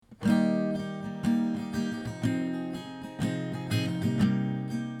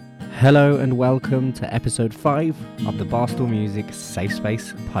Hello and welcome to episode 5 of the Barstool Music Safe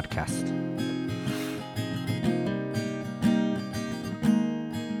Space podcast.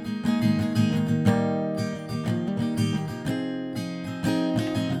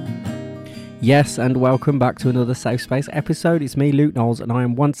 Yes, and welcome back to another Safe Space episode. It's me, Luke Knowles, and I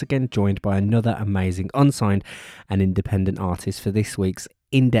am once again joined by another amazing unsigned and independent artist for this week's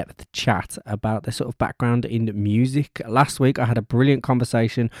in-depth chat about their sort of background in music. Last week I had a brilliant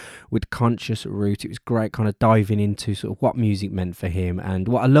conversation with Conscious Root. It was great kind of diving into sort of what music meant for him, and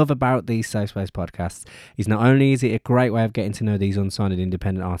what I love about these Safe Space podcasts is not only is it a great way of getting to know these unsigned and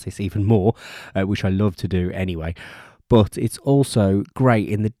independent artists even more, which I love to do anyway, but it's also great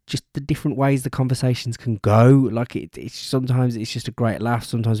in the different ways the conversations can go. Like it's sometimes it's just a great laugh,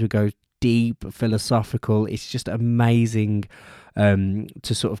 sometimes we go deep, philosophical. It's just amazing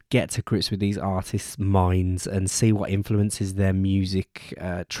to sort of get to grips with these artists' minds and see what influences their music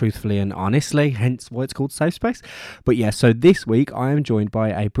truthfully and honestly, hence why it's called Safe Space. But yeah, so this week I am joined by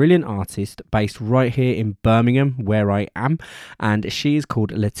a brilliant artist based right here in Birmingham, where I am, and she is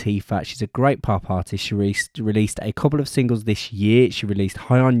called Latifah. She's a great pop artist. She released a couple of singles this year. She released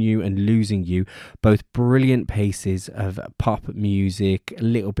High on You and Losing You, both brilliant pieces of pop music, a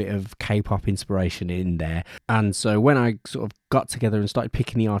little bit of K-pop inspiration in there. And so when I sort of got together and started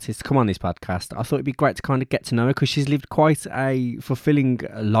picking the artists to come on this podcast, I thought it'd be great to kind of get to know her, because she's lived quite a fulfilling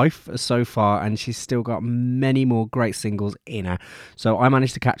life so far, and she's still got many more great singles in her. So I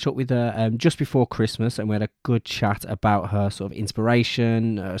managed to catch up with her just before Christmas, and we had a good chat about her sort of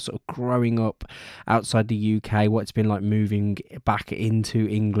inspiration, sort of growing up outside the UK, what it's been like moving back into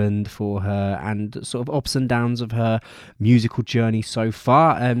England for her, and sort of ups and downs of her musical journey so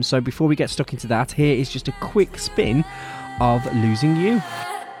far. So before we get stuck into that, here is just a quick spin of Losing You.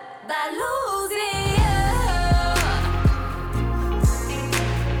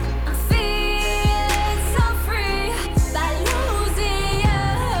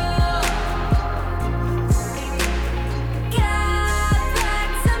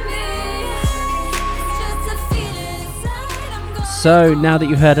 So now that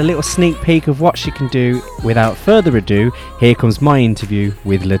you've heard a little sneak peek of what she can do, without further ado, here comes my interview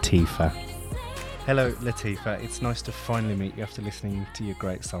with Latifah. Hello Latifah, it's nice to finally meet you after listening to your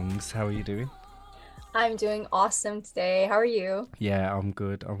great songs. How are you doing? I'm doing awesome today. How are you? Yeah, I'm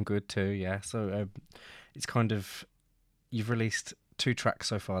good too, yeah. So it's kind of, you've released 2 tracks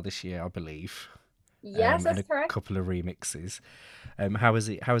so far this year, I believe. Yes, And that's a correct. couple of remixes. How has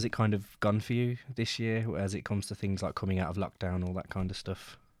it kind of gone for you this year as it comes to things like coming out of lockdown, all that kind of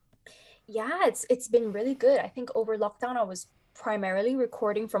stuff? Yeah, it's been really good. I think over lockdown I was primarily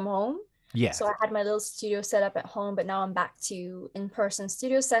recording from home. Yeah, So I had my little studio set up at home, but now I'm back to in-person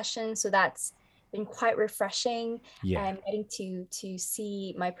studio sessions. So that's been quite refreshing, yeah, and getting to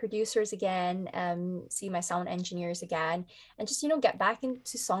see my producers again, see my sound engineers again, and just get back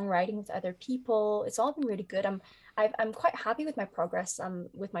into songwriting with other people. It's all been really good. I'm quite happy with my progress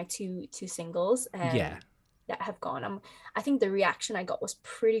with my two singles yeah, that have gone. I think the reaction I got was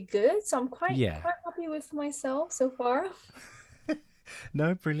pretty good, so I'm quite yeah. quite happy with myself so far.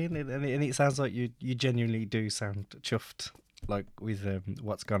 No, brilliant. And it sounds like you genuinely do sound chuffed, like with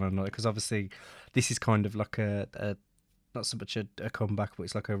what's gone on. Because obviously, this is kind of like a not so much a comeback, but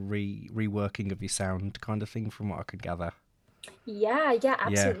it's like a reworking of your sound kind of thing, from what I could gather. Yeah, yeah, Yeah,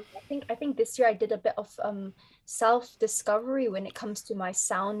 absolutely. I think this year I did a bit of self-discovery when it comes to my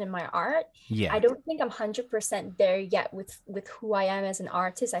sound and my art. yeah, I don't think I'm 100% there yet with who I am as an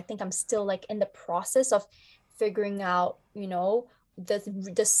artist. I think I'm still like in the process of figuring out,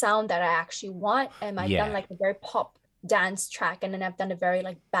 the sound that I actually want. And I've done yeah, like a very pop dance track, and then I've done a very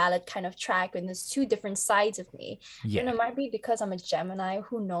like ballad kind of track, and there's two different sides of me. And yeah, it might be because I'm a Gemini,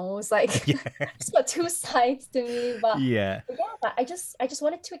 who knows? Like yeah, it's got two sides to me, but yeah, yeah, but I just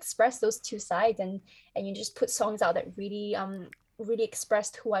wanted to express those two sides, and you just put songs out that really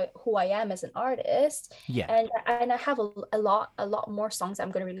expressed who I am as an artist. yeah, And I have a lot more songs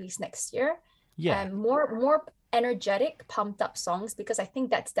I'm going to release next year, yeah, and more energetic, pumped up songs, because I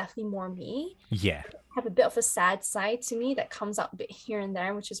think that's definitely more me. yeah. I have a bit of a sad side to me that comes out a bit here and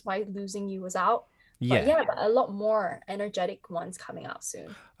there, which is why Losing You was out. But Yeah. yeah, but a lot more energetic ones coming out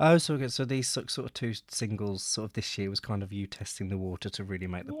soon. Oh, so good. So these sort of 2 singles, sort of this year, was kind of you testing the water to really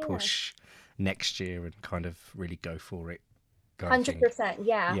make the Yeah. push next year and kind of really go for it, kind of thing. 100%,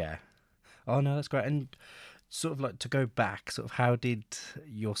 yeah. Yeah. Oh no, that's great. And sort of like to go back, sort of how did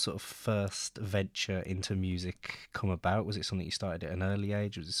your sort of first venture into music come about? Was it something you started at an early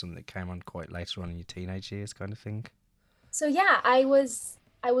age? Was it something that came on quite later on in your teenage years, kind of thing? So yeah, I was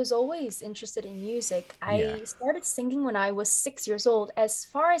I was always interested in music. Yeah. I started singing when I was 6 years old. As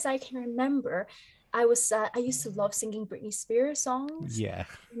far as I can remember, I used to love singing Britney Spears songs. Yeah.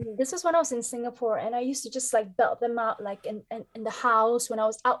 This was when I was in Singapore, and I used to just like belt them out like in the house. When I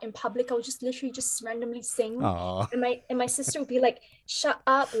was out in public, I would just literally just randomly sing. Oh. And my sister would be like, "Shut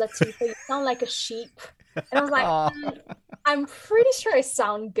up, Latifa, you sound like a sheep." And I was like, Oh. I'm pretty sure I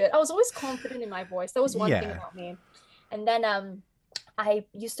sound good. I was always confident in my voice. That was one thing Yeah. about me. And then I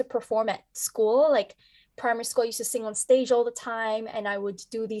used to perform at school, like primary school. I used to sing on stage all the time, and I would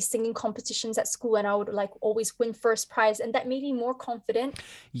do these singing competitions at school, and I would like always win first prize, and that made me more confident in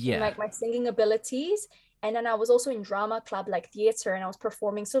Yeah. like my singing abilities. And then I was also in drama club, like theater, and I was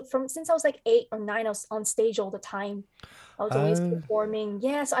performing. So from since I was like 8 or 9, I was on stage all the time. I was always Oh. performing.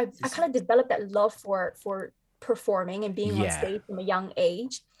 Yeah, so I kind of developed that love for performing and being on Yeah. stage from a young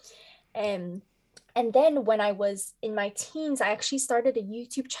age. And and then when I was in my teens, I actually started a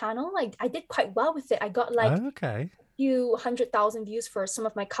YouTube channel. I did quite well with it. I got like Oh, okay. a few 100,000 views for some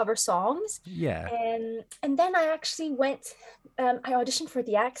of my cover songs. Yeah. And then I actually went, I auditioned for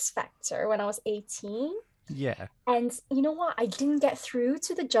the X Factor when I was 18. Yeah. And you know what? I didn't get through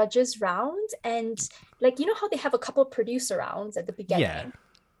to the judges round. And like, you know how they have a couple of producer rounds at the Yeah. beginning?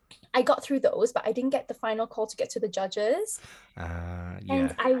 I got through those, but I didn't get the final call to get to the judges. And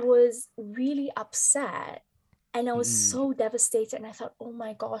Yeah. I was really upset and I was Mm. so devastated. And I thought, oh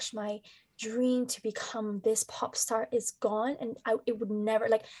my gosh, my dream to become this pop star is gone. And it would never,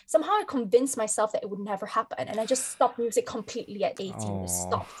 like, somehow I convinced myself that it would never happen. And I just stopped music completely at 18, just Oh.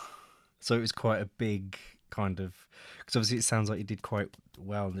 stopped. So it was quite a big kind of, because obviously it sounds like you did quite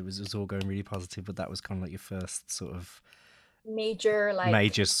well and it was all going really positive, but that was kind of like your first sort of Major, like,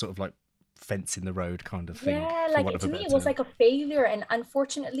 major sort of like fence in the road kind of thing, yeah, for like want of a to me, better it was term. like a failure. And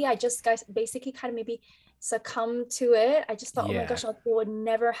unfortunately, I just guys basically kind of maybe succumbed to it. I just thought, oh my Yeah. gosh, like, it would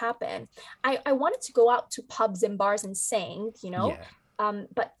never happen. I wanted to go out to pubs and bars and sing, you know. Yeah.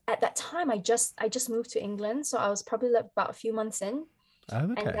 But at that time, I just moved to England, so I was probably like about a few months in, Oh,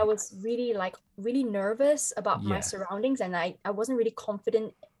 and I okay. was really like really nervous about my Yeah. surroundings, and I wasn't really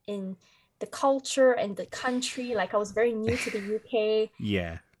confident in the culture and the country. Like I was very new to the UK.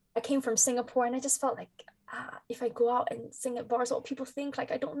 Yeah. I came from Singapore, and I just felt like, if I go out and sing at bars, what will people think?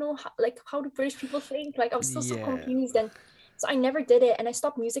 Like I don't know how do British people think? Like I was so Yeah. confused, and so I never did it, and I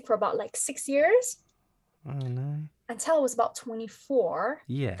stopped music for about like 6 years Oh, no. until I was about 24.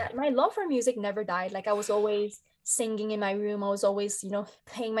 Yeah. That my love for music never died. Like I was always singing in my room. I was always,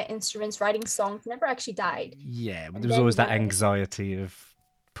 playing my instruments, writing songs. Never actually died. Yeah. But there And was then always that when I anxiety of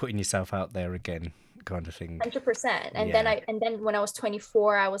putting yourself out there again kind of thing. 100%. And then Yeah. when I was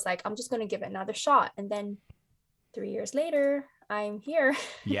 24, I was like, I'm just gonna give it another shot. And then 3 years later, I'm here.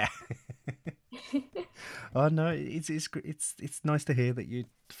 Yeah. Oh no, it's nice to hear that you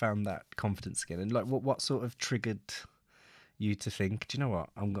found that confidence again. And like, what sort of triggered you to think, do you know what,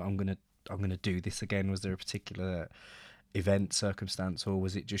 I'm gonna do this again? Was there a particular event, circumstance, or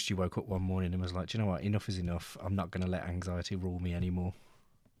was it just you woke up one morning and was like, do you know what, enough is enough. I'm not gonna let anxiety rule me anymore.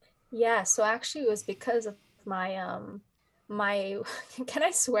 Yeah, so actually it was because of my can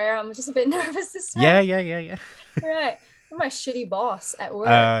I swear? I'm just a bit nervous to Yeah, swear. yeah, yeah, yeah. Right. My shitty boss at work.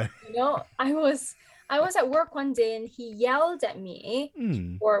 Uh, I was at work one day, and he yelled at me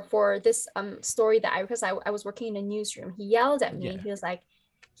hmm, for this story that because I was working in a newsroom. He yelled at me. yeah. He was like,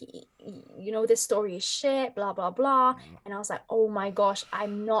 this story is shit, blah blah blah. And I was like, oh my gosh,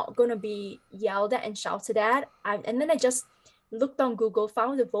 I'm not gonna be yelled at and shouted at. And then I just looked on Google,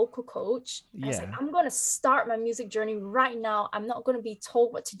 found a vocal coach. And I was like, Yeah, I'm gonna start my music journey right now. I'm not gonna be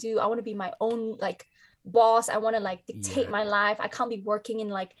told what to do. I want to be my own like boss. I want to like dictate yeah, my life. I can't be working in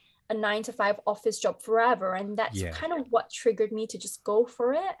like a 9 to 5 office job forever. And that's yeah. kind of what triggered me to just go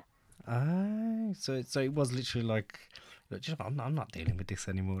for it. So it was literally like, look, do you know what, I'm not dealing with this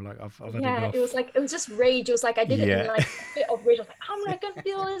anymore. Like I've had Yeah, it was enough. like it was just rage. It was like I did it in Yeah, like a fit of rage. I was like, I'm not gonna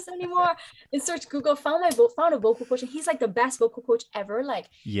feel this anymore. And search Google, found a vocal coach, and he's like the best vocal coach ever. Like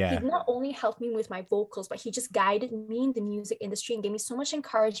he yeah. not only helped me with my vocals, but he just guided me in the music industry and gave me so much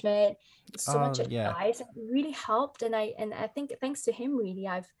encouragement, so much Oh, yeah, advice, and it really helped. And I think thanks to him, really,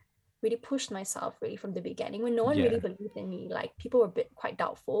 I've really pushed myself really from the beginning when no one really yeah. believed in me. Like people were a bit quite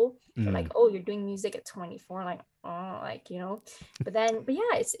doubtful. They're like, Mm, oh, you're doing music at 24. Like, oh, like. But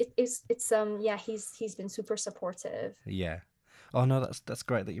yeah, it's yeah, he's been super supportive. yeah. Oh no, that's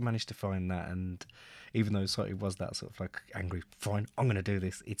great that you managed to find that. And even though it was that sort of like angry, fine, I'm gonna do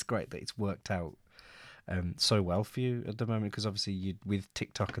this. It's great that it's worked out so well for you at the moment, because obviously you with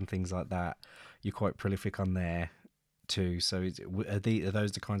TikTok and things like that, you're quite prolific on there too. So are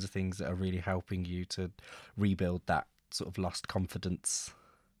those the kinds of things that are really helping you to rebuild that sort of lost confidence?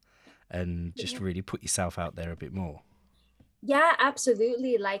 and just Yeah. really put yourself out there a bit more. Yeah,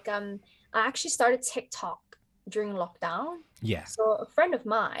 absolutely. Like I actually started TikTok during lockdown. Yeah. So a friend of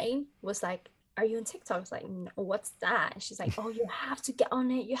mine was like, "Are you on TikTok?" I was like, "No, what's that?" And she's like, "Oh, you have to get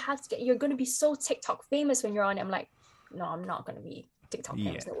on it. You have to get, you're gonna be so TikTok famous when you're on it." I'm like, "No, I'm not gonna be TikTok Yeah.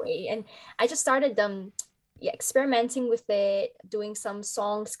 famous, no way." And I just started yeah, experimenting with it, doing some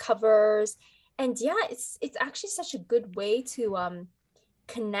songs covers. And yeah, it's actually such a good way to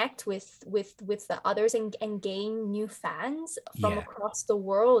connect with the others and gain new fans from Yeah. across the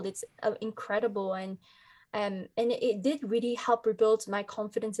world. It's incredible. And it did really help rebuild my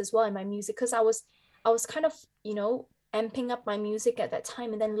confidence as well in my music, because I was kind of, amping up my music at that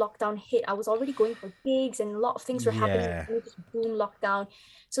time, and then lockdown hit. I was already going for gigs and a lot of things were happening, Yeah. and it just boom, lockdown.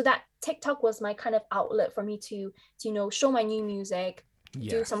 So that TikTok was my kind of outlet for me to show my new music,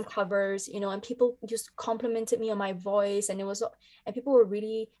 do Yeah. some covers, and people just complimented me on my voice, and people were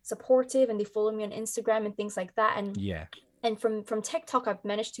really supportive, and they followed me on Instagram and things like that. and Yeah. and from TikTok, I've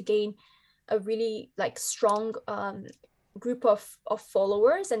managed to gain a really like strong group of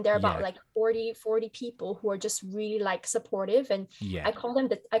followers, and they're about Yeah. like 40 people who are just really like supportive. And Yeah. I call them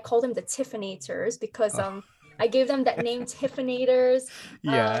the Tiffinators, because Oh, I gave them that name, Tiffinators.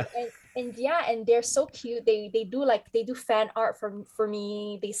 yeah. And yeah, and they're so cute. They do fan art for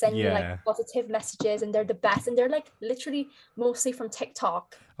me. They send me like Yeah. positive messages, and they're the best, and they're like literally mostly from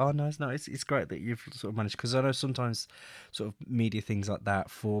TikTok. Oh no, it's great that you've sort of managed, because I know sometimes sort of media things like that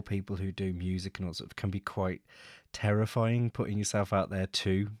for people who do music and all sort of can be quite terrifying, putting yourself out there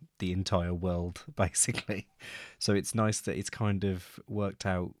to the entire world basically. So it's nice that it's kind of worked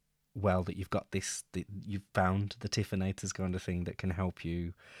out well, that you've got this, that you've found the Tiffinators kind of thing that can help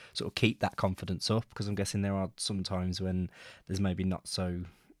you sort of keep that confidence up, because I'm guessing there are some times when there's maybe not so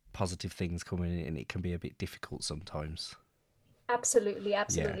positive things coming in and it can be a bit difficult sometimes. Absolutely, Yeah.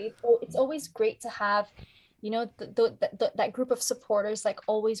 absolutely. So it's always great to have, that group of supporters like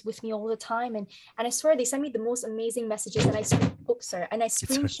always with me all the time. And I swear they send me the most amazing messages, and I It's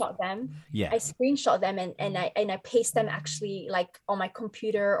screenshot them. yeah. I screenshot them, and I paste them actually like on my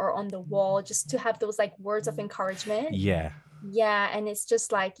computer or on the wall, just to have those like words of encouragement. Yeah. Yeah, and it's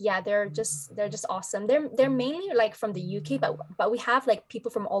just like, yeah, they're just awesome. They're mainly like from the UK, but we have like people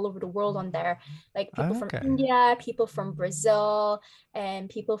from all over the world on there, like people Oh, from okay. India, people from Brazil, and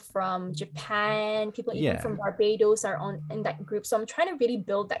people from Japan, people even Yeah. from Barbados are on in that group. So I'm trying to really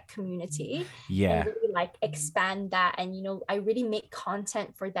build that community and Yeah. really like expand that, and I really make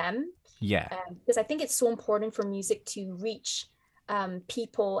content for them, Yeah. because I think it's so important for music to reach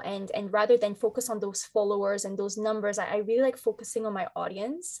people, and rather than focus on those followers and those numbers, I really like focusing on my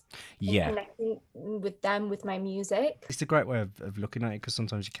audience and Yeah. connecting with them with my music. It's a great way of looking at it, because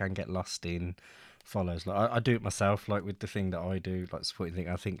sometimes you can get lost in follows. Like I do it myself, like with the thing that I do, like supporting thing.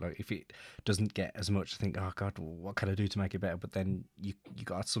 I think like if it doesn't get as much, I think, oh God, what can I do to make it better? But then you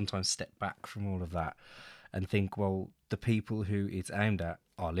got to sometimes step back from all of that and think, well, the people who it's aimed at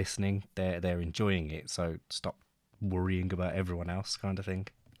are listening. They're enjoying it. So stop worrying about everyone else, kind of thing.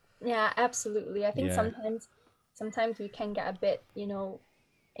 Yeah, absolutely. I think Yeah. sometimes we can get a bit,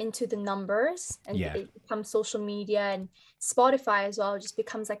 into the numbers, and Yeah. it becomes social media and Spotify as well. It just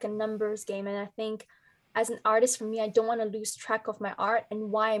becomes like a numbers game. And I think as an artist, for me, I don't want to lose track of my art and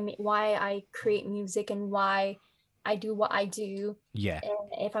why I create music and why I do what I do. Yeah.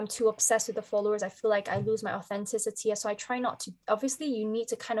 And if I'm too obsessed with the followers, I feel like I lose my authenticity. So I try not to. Obviously, you need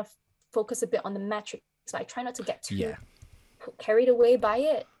to kind of focus a bit on the metrics, but I try not to get too Yeah. carried away by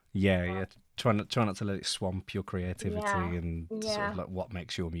it. Yeah, yeah. Try not to let it swamp your Yeah, creativity and sort of yeah. like what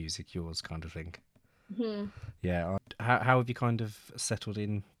makes your music yours, kind of thing. Mhm. Yeah. How have you kind of settled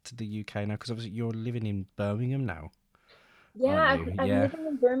in to the UK now? Because obviously you're living in Birmingham now, Yeah, aren't I've, you? I'm Yeah. living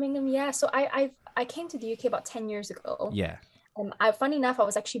in Birmingham. Yeah, so I came to the UK about 10 years ago. Yeah. Funny enough, I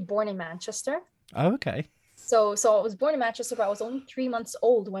was actually born in Manchester. Oh, okay. So I was born in Manchester, but I was only 3 months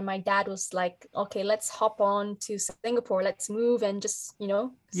old when my dad was like, "Okay, let's hop on to Singapore. Let's move and just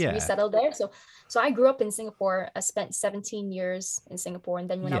Yeah. resettle there." So I grew up in Singapore. I spent 17 years in Singapore, and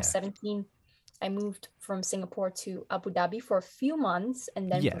then when I was Yeah. 17, I moved from Singapore to Abu Dhabi for a few months,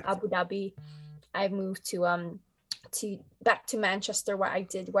 and then from Yeah. Abu Dhabi, I moved to back to Manchester, where I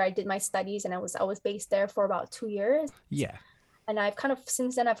did my studies, and I was based there for about 2 years. Yeah. And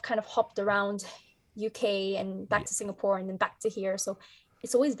since then I've kind of hopped around UK and back Yeah. to Singapore and then back to here. So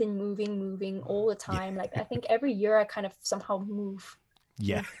it's always been moving all the Yeah. time. Like I think every year I kind of somehow Yeah. move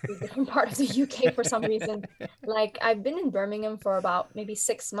to a different part of the UK for some reason. Like I've been in Birmingham for about maybe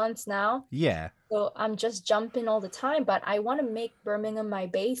 6 months now. Yeah. So I'm just jumping all the time, but I want to make Birmingham my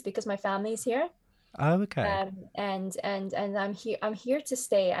base because my family's here. Oh, okay. And I'm here to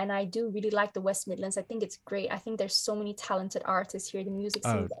stay, and I do really like the West Midlands. I think it's great. I think there's so many talented artists here. The music Oh,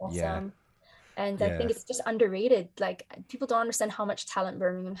 scene's yeah. awesome, and I Yeah. think it's just underrated. Like people don't understand how much talent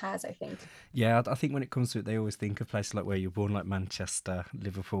Birmingham has, I think. Yeah, I think when it comes to it, they always think of places like where you're born, like Manchester,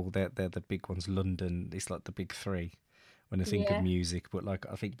 Liverpool. They're the big ones. London, it's like the big three when they think of Yeah. music. But like,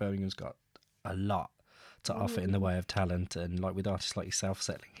 I think Birmingham's got a lot to offer in the Mm. way of talent, and like with artists like yourself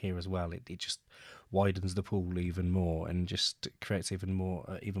settling here as well, it just widens the pool even more and just creates even more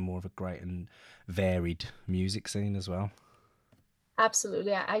of a great and varied music scene as well.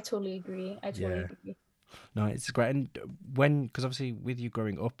 Absolutely. I totally agree. I totally Yeah. agree. No, it's great. And when, because obviously with you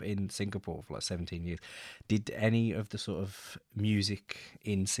growing up in Singapore for like 17 years, did any of the sort of music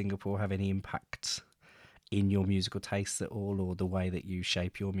in Singapore have any impact in your musical tastes at all, or the way that you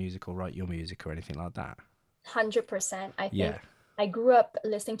shape your music or write your music or anything like that? 100%. I Yeah, think I grew up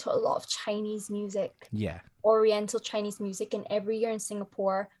listening to a lot of Chinese music, yeah, Oriental Chinese music, and every year in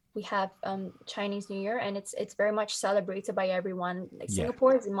Singapore we have Chinese New Year, and it's very much celebrated by everyone. Like yeah,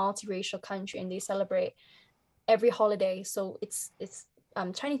 Singapore is a multiracial country, and they celebrate every holiday. So it's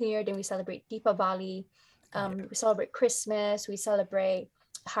Chinese New Year, then we celebrate Deepavali, yeah, we celebrate Christmas, we celebrate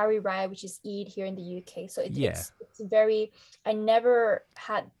Hari Raya, which is Eid here in the UK. So yeah, it's very. I never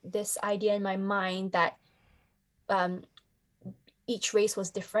had this idea in my mind that um, each race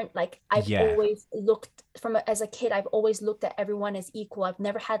was different. Like I've yeah, always looked as a kid, I've always looked at everyone as equal. I've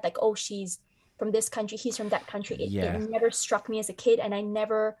never had like, oh, she's from this country, he's from that country. It yeah, never struck me as a kid, and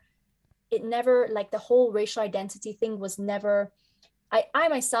it never like the whole racial identity thing was never. I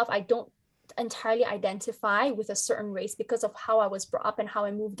myself, I don't entirely identify with a certain race because of how I was brought up and how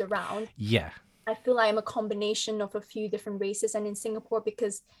I moved around. yeah, I feel like I'm a combination of a few different races, and in Singapore,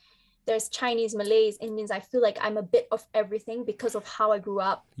 because there's Chinese, Malays, Indians, I feel like I'm a bit of everything because of how I grew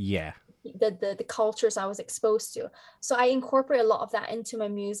up, yeah, the cultures I was exposed to. So I incorporate a lot of that into my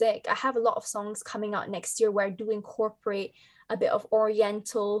music. I have a lot of songs coming out next year where I do incorporate a bit of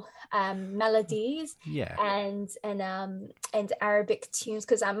Oriental melodies yeah, and Arabic tunes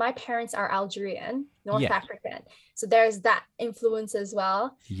because my parents are Algerian, North yeah, African, so there's that influence as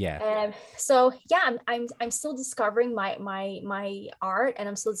well. yeah, So yeah, I'm still discovering my art, and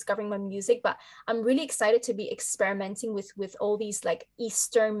I'm still discovering my music, but I'm really excited to be experimenting with all these like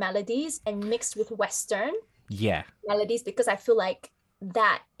Eastern melodies and mixed with Western yeah, melodies because I feel like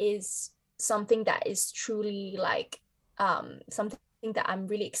that is something that is truly like something that I'm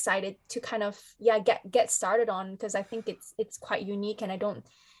really excited to kind of get started on because I think it's quite unique and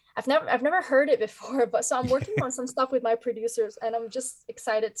I've never heard it before, but so I'm working on some stuff with my producers and I'm just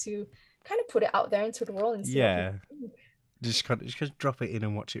excited to kind of put it out there into the world and see what yeah. people think. Just drop it in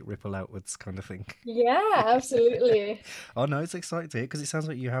and watch it ripple outwards, kind of thing. Yeah, absolutely. Oh no, it's exciting to hear because it sounds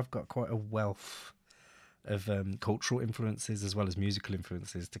like you have got quite a wealth of cultural influences as well as musical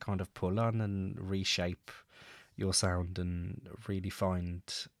influences to kind of pull on and reshape your sound and really find.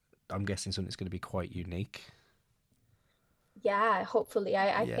 I'm guessing something that's going to be quite unique. Yeah, hopefully.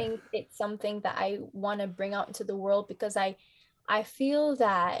 I Yeah, think it's something that I want to bring out into the world because I feel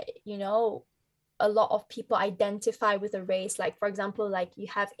that, a lot of people identify with a race. Like, for example, like you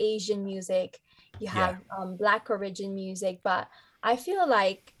have Asian music, you yeah, have Black origin music, but I feel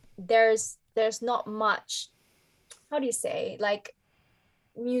like there's not much, how do you say, like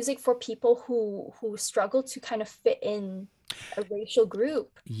music for people who struggle to kind of fit in a racial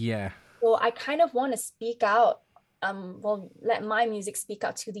group. yeah, So I kind of want to speak out, well, let my music speak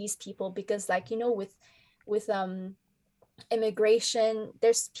out to these people because like, with immigration,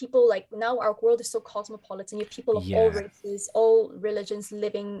 there's people like now our world is so cosmopolitan. You have people of all yeah, races, all religions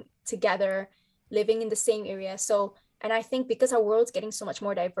living together, living in the same area. So, and I think because our world's getting so much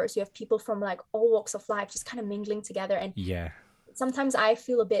more diverse, you have people from like all walks of life just kind of mingling together. And yeah, sometimes I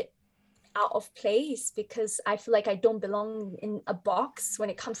feel a bit out of place because I feel like I don't belong in a box when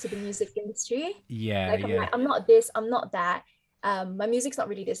it comes to the music industry. yeah, Like yeah, I'm not this, I'm not that. My music's not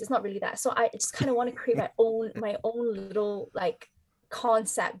really this, it's not really that. So I just kind of want to create my own little like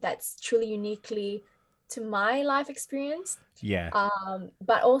concept that's truly uniquely to my life experience. yeah,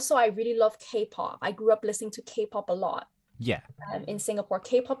 But also I really love K-pop. I grew up listening to K-pop a lot yeah, in Singapore.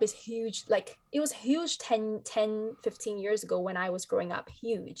 K-pop is huge. Like it was huge 15 years ago when I was growing up,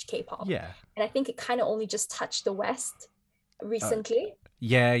 huge K-pop. yeah. And I think it kind of only just touched the West Uh, recently.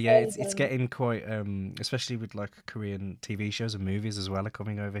 yeah, yeah, And it's getting quite especially with like Korean TV shows and movies as well are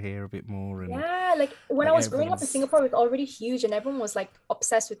coming over here a bit more and yeah, like when I like was growing up in everyone's Singapore, it was already huge and everyone was like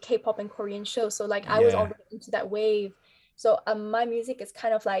obsessed with K-pop and Korean shows. So like I was yeah, already into that wave. So my music is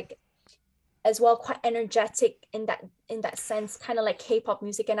kind of like as well, quite energetic in that sense, kind of like K-pop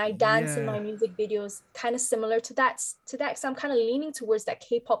music. And I dance in Yeah. my music videos kind of similar to that. So I'm kind of leaning towards that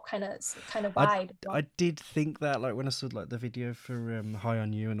K-pop kind of I vibe. I did think that, like when I saw like the video for High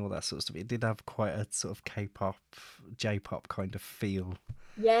on You and all that sort of stuff, it did have quite a sort of K-pop, J-pop kind of feel,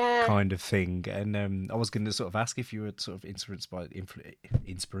 Yeah, kind of thing. And I was going to sort of ask if you were sort of influenced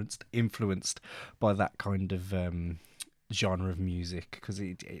by that kind of genre of music, because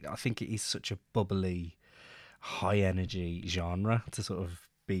I think it is such a bubbly, high energy genre to sort of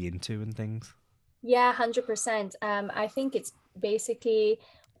be into and things. yeah, 100%. I think it's basically,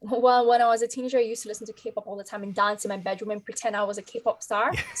 well, when I was a teenager, I used to listen to K-pop all the time and dance in my bedroom and pretend I was a K-pop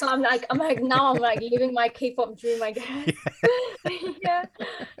star. So now I'm like living my K-pop dream, I guess. Yeah,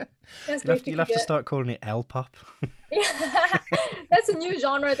 that's You'll basically have to it. start calling it L pop. Yeah, that's a new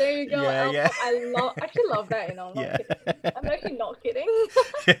genre. There you go. Yeah, yeah. L-pop. Actually love that, I'm not Yeah. kidding. I'm actually not kidding.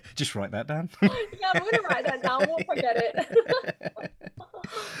 Yeah, just write that down. Yeah, I'm gonna write that down. Won't forget it.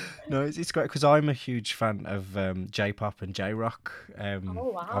 No, it's great because I'm a huge fan of J-pop and J-rock.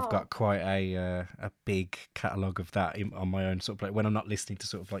 Oh I've wow. got quite a big catalogue of that on my own sort of like when I'm not listening to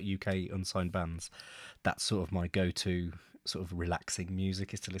sort of like UK unsigned bands. That's sort of my go-to sort of relaxing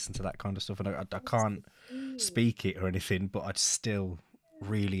music is to listen to that kind of stuff. And I That's so can't sweet. speak it or anything, but I still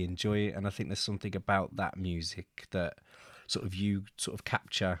really enjoy it. And I think there's something about that music that sort of you sort of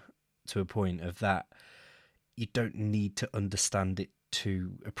capture to a point of that you don't need to understand it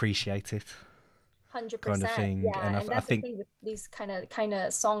to appreciate it, kind of 100%. thing. Yeah, And and I that's the think, thing with these kind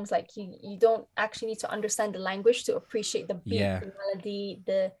of songs. Like you don't actually need to understand the language to appreciate the beat, yeah, the melody,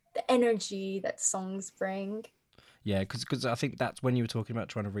 the energy that songs bring. yeah, because I think that's when you were talking about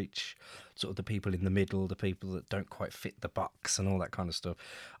trying to reach sort of the people in the middle, the people that don't quite fit the box and all that kind of stuff.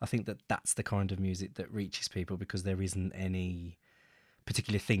 I think that that's the kind of music that reaches people because there isn't any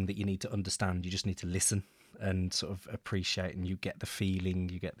particular thing that you need to understand. You just need to listen and sort of appreciate, and you get the feeling,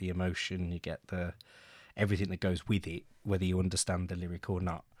 you get the emotion, you get the everything that goes with it, whether you understand the lyric or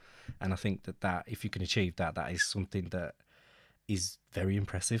not. And I think that if you can achieve that, that is something that is very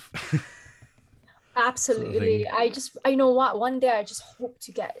impressive, sort of thing. Absolutely. I know what, one day I just hope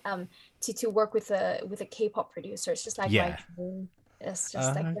to get to work with a K-pop producer. It's just like my Yeah. dream. It's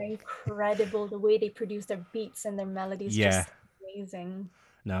just like Uh, they're incredible. The way they produce their beats and their melodies, yeah. just amazing.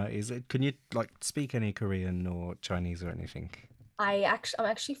 No, is it? Can you like speak any Korean or Chinese or anything? I'm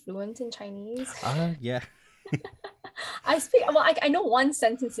actually fluent in Chinese. Yeah, I know one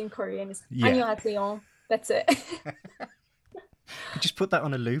sentence in Korean is yeah. 안녕하세요. That's it. Could just put that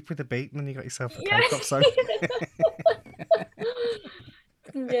on a loop with a beat, and then you got yourself a Yeah. K-pop song.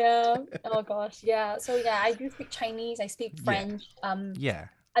 Yeah. Oh gosh. Yeah. So yeah, I do speak Chinese. I speak Yeah, French. yeah,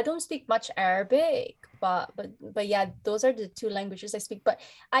 I don't speak much Arabic, but yeah, those are the two languages I speak. But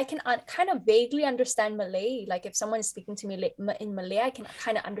I can kind of vaguely understand Malay. Like if someone is speaking to me in Malay, I can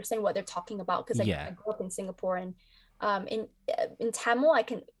kind of understand what they're talking about because yeah, I grew up in Singapore and in Tamil I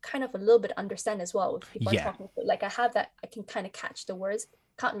can kind of a little bit understand as well if people are yeah, talking. Like I have that I can kind of catch the words.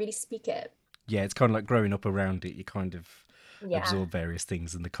 Can't really speak it. yeah. It's kind of like growing up around it. You kind of Yeah. absorb various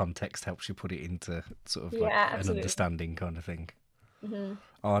things, and the context helps you put it into sort of like Yeah, an absolutely. understanding kind of thing. Hmm.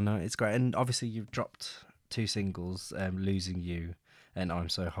 Oh no, it's great. And obviously you've dropped two singles, "Losing You" and "I'm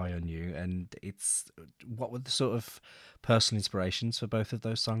So High on You." And it's what were the sort of personal inspirations for both of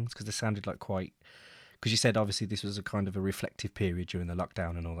those songs? Because they sounded like quite. Because you said obviously this was a kind of a reflective period during the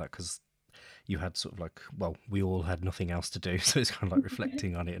lockdown and all that. Because you had sort of like, well, we all had nothing else to do, so it's kind of like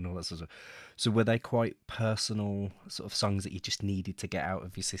reflecting on it and all that sort of. So were they quite personal sort of songs that you just needed to get out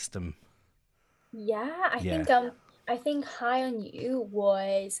of your system? Yeah, Yeah, I think High on You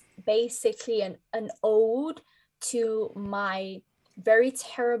was basically an ode to my very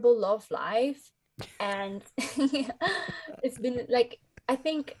terrible love life. And it's been like I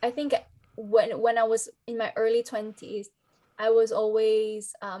think when I was in my early 20s, I was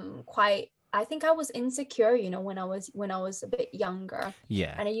always quite I think I was insecure, when I was a bit younger.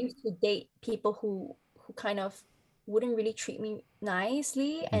 yeah, And I used to date people who kind of wouldn't really treat me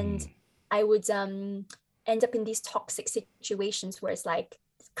nicely, and mm, I would end up in these toxic situations where it's like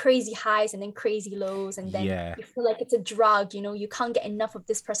crazy highs and then crazy lows, and then yeah, you feel like it's a drug, you can't get enough of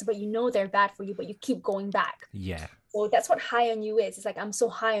this person, but you know they're bad for you, but you keep going back. yeah, So that's what High on You is. It's like I'm so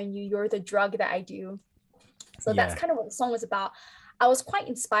high on you, you're the drug that I do. So that's yeah, kind of what the song was about. I was quite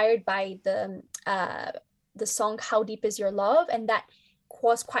inspired by the song How Deep Is Your Love, and that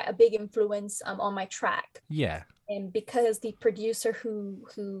was quite a big influence on my track. yeah. And because the producer who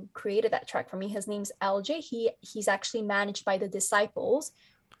created that track for me, his name's LJ. He's actually managed by the Disciples,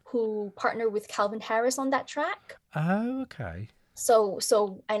 who partner with Calvin Harris on that track. Oh, okay.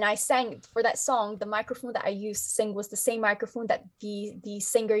 And I sang for that song. The microphone that I used to sing was the same microphone that the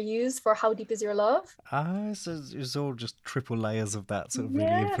singer used for How Deep Is Your Love. So it's all just triple layers of that sort of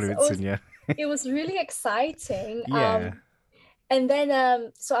really Yes, influencing you. it was really exciting. Yeah, And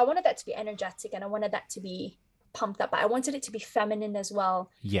then so I wanted that to be energetic and I wanted that to be pumped up, but I wanted it to be feminine as well.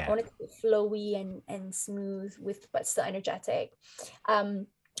 I yeah, wanted it to be flowy and smooth with but still energetic. Um,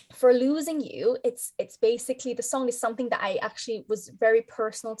 for Losing You, it's basically, the song is something that I actually was very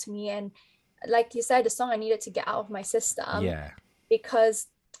personal to me, and like you said, the song I needed to get out of my system, yeah, because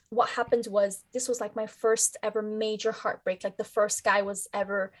what happened was, this was like my first ever major heartbreak, like the first guy I was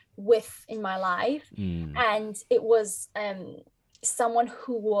ever with in my life. mm, And it was someone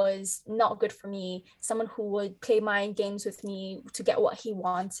who was not good for me, someone who would play mind games with me to get what he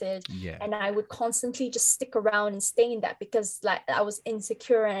wanted. yeah, And I would constantly just stick around and stay in that because like I was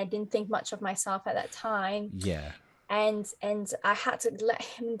insecure and I didn't think much of myself at that time. yeah, And I had to let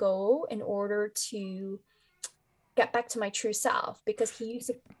him go in order to get back to my true self, because he used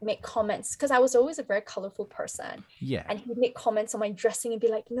to make comments, because I was always a very colorful person, yeah. and he'd make comments on my dressing and be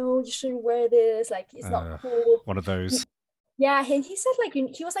like, no, you shouldn't wear this, like it's not cool. One of those. Yeah, he said like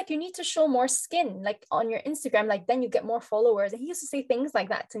he was like, you need to show more skin like on your Instagram, like then you get more followers. And he used to say things like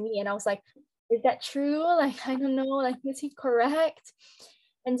that to me, and I was like, is that true? Like I don't know, like is he correct?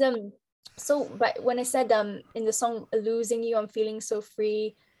 And so but when I said in the song Losing You, I'm feeling so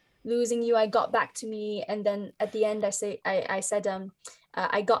free, losing you, I got back to me. And then at the end I said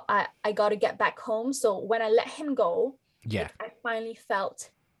I got to get back home. So when I let him go, Yeah, like I finally felt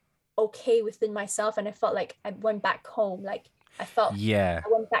okay within myself, and I felt like I went back home, like I felt yeah, I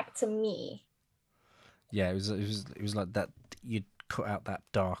went back to me. yeah. It was like that. You'd cut out that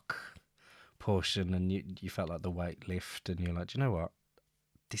dark portion, and you felt like the weight lift, and you're like, "Do you know what?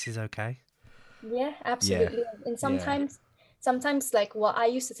 This is okay." Yeah, Yeah, absolutely. And yeah, sometimes like, well, I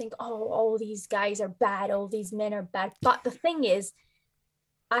used to think, oh, all these guys are bad, all these men are bad. But the thing is,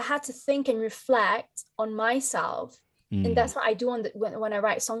 I had to think and reflect on myself. And mm, that's what I do when I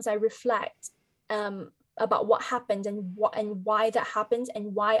write songs. I reflect about what happened and what and why that happened,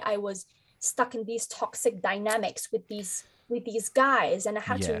 and why I was stuck in these toxic dynamics with these guys. And I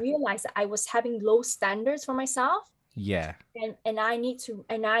had to yeah, realize that I was having low standards for myself, yeah, and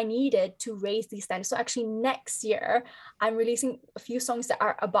I needed to raise these standards. So actually next year I'm releasing a few songs that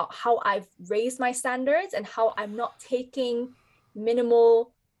are about how I've raised my standards and how I'm not taking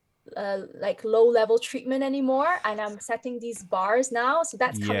minimal like low level treatment anymore, and I'm setting these bars now. So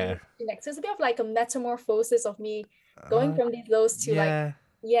that's yeah. coming next. So it's a bit of like a metamorphosis of me going Uh, from these lows to like, yeah.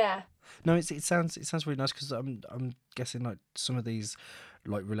 yeah, No, it sounds really nice because I'm guessing like some of these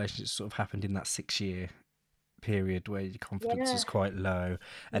like relationships sort of happened in that 6 year period where your confidence yeah, was quite low,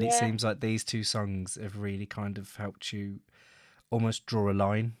 and it yeah, seems like these two songs have really kind of helped you almost draw a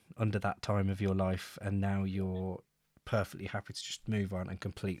line under that time of your life, and now you're perfectly happy to just move on and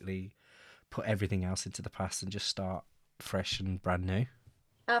completely put everything else into the past and just start fresh and brand new.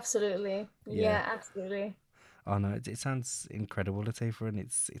 absolutely, Yeah. yeah, absolutely. Oh no, it sounds incredible, Latifah, and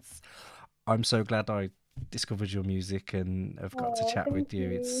it's. I'm so glad I discovered your music and have got to Oh, chat thank with you.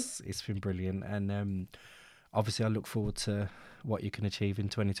 you. It's been brilliant, and obviously I look forward to what you can achieve in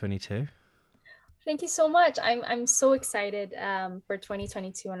 2022. Thank you so much. I'm so excited for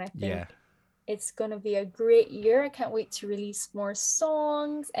 2022, and I Yeah, think it's gonna be a great year. I can't wait to release more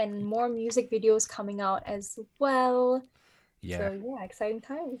songs and more music videos coming out as well. yeah, So yeah, exciting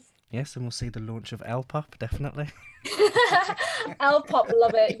times. yes, and we'll see the launch of L Pop definitely. I'll pop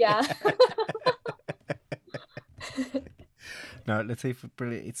love it, yeah. No, Latifah,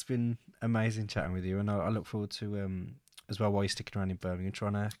 brilliant. It's been amazing chatting with you, and I look forward to as well while you're sticking around in Birmingham,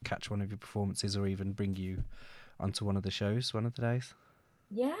 trying to catch one of your performances or even bring you onto one of the shows one of the days.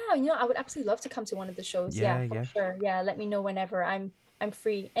 Yeah, I would absolutely love to come to one of the shows. Yeah, Yeah, for yeah, sure. Yeah, let me know whenever. I'm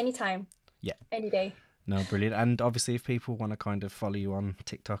free anytime, yeah. any day. No, brilliant. And obviously, if people want to kind of follow you on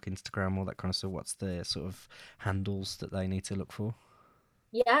TikTok, Instagram, all that kind of stuff, what's the sort of handles that they need to look for?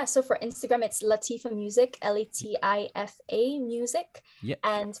 Yeah, so for Instagram, it's Latifa Music, Latifa Music. Yeah,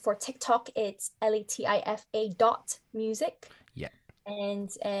 And for TikTok, it's Latifa dot music. yeah,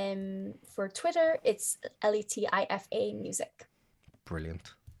 And for Twitter, it's Latifa Music.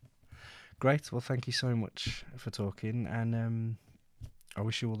 brilliant. Great. Well, thank you so much for talking, and I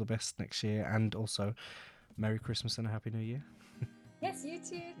wish you all the best next year, and also Merry Christmas and a Happy New Year. Yes, you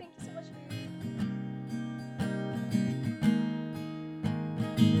too. Thank you so much.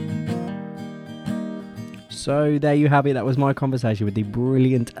 So there you have it. That was my conversation with the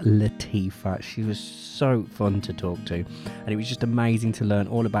brilliant Latifah. She was so fun to talk to, and it was just amazing to learn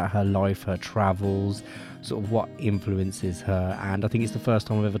all about her life, her travels, sort of what influences her. And I think it's the first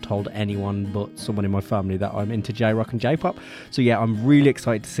time I've ever told anyone but someone in my family that I'm into J-rock and J-pop. So yeah, I'm really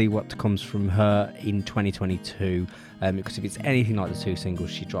excited to see what comes from her in 2022. Because if it's anything like the 2 singles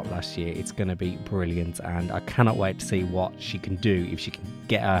she dropped last year, it's going to be brilliant, and I cannot wait to see what she can do if she can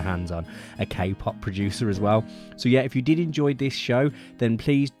get her hands on a K-pop producer as well. So yeah, if you did enjoy this show, then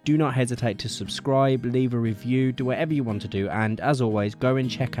please do not hesitate to subscribe, leave a review, do whatever you want to do, and as always, go and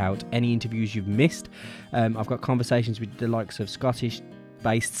check out any interviews you've missed. I've got conversations with the likes of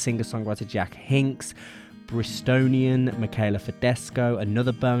Scottish-based singer-songwriter Jack Hinks, Bristolian Michaela Fedesco,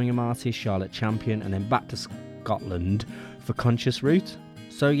 another Birmingham artist, Charlotte Champion, and then back to Scotland for Conscious Route.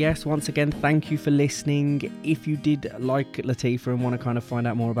 So yes, once again, thank you for listening. If you did like Latifah and want to kind of find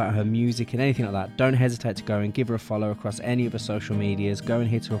out more about her music and anything like that, don't hesitate to go and give her a follow across any of her social medias. Go and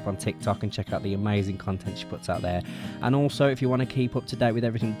hit her up on TikTok and check out the amazing content she puts out there. And also, if you want to keep up to date with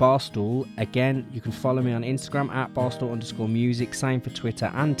everything Barstool, again, you can follow me on Instagram at Barstool_music, same for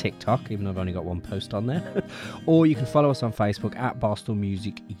Twitter and TikTok, even though I've only got one post on there. Or you can follow us on Facebook at Barstool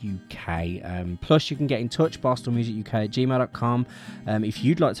Music UK. Plus, you can get in touch, barstoolmusicuk@gmail.com. If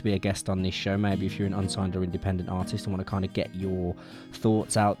you'd like to be a guest on this show, maybe if you're an unsigned or independent artist and want to kind of get your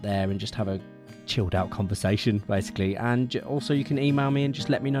thoughts out there and just have a chilled out conversation basically. And also you can email me and just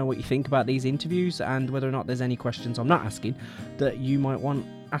let me know what you think about these interviews and whether or not there's any questions I'm not asking that you might want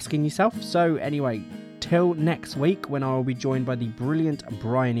asking yourself. So anyway, till next week, when I will be joined by the brilliant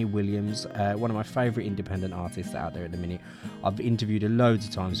Bryony Williams, one of my favourite independent artists out there at the minute. I've interviewed her loads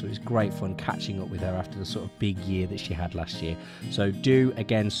of times, so it was great fun catching up with her after the sort of big year that she had last year. So do,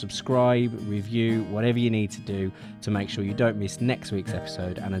 again, subscribe, review, whatever you need to do to make sure you don't miss next week's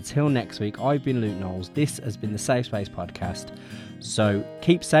episode. And until next week, I've been Luke Knowles. This has been the Safe Space Podcast. So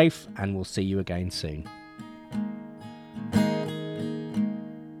keep safe, and we'll see you again soon.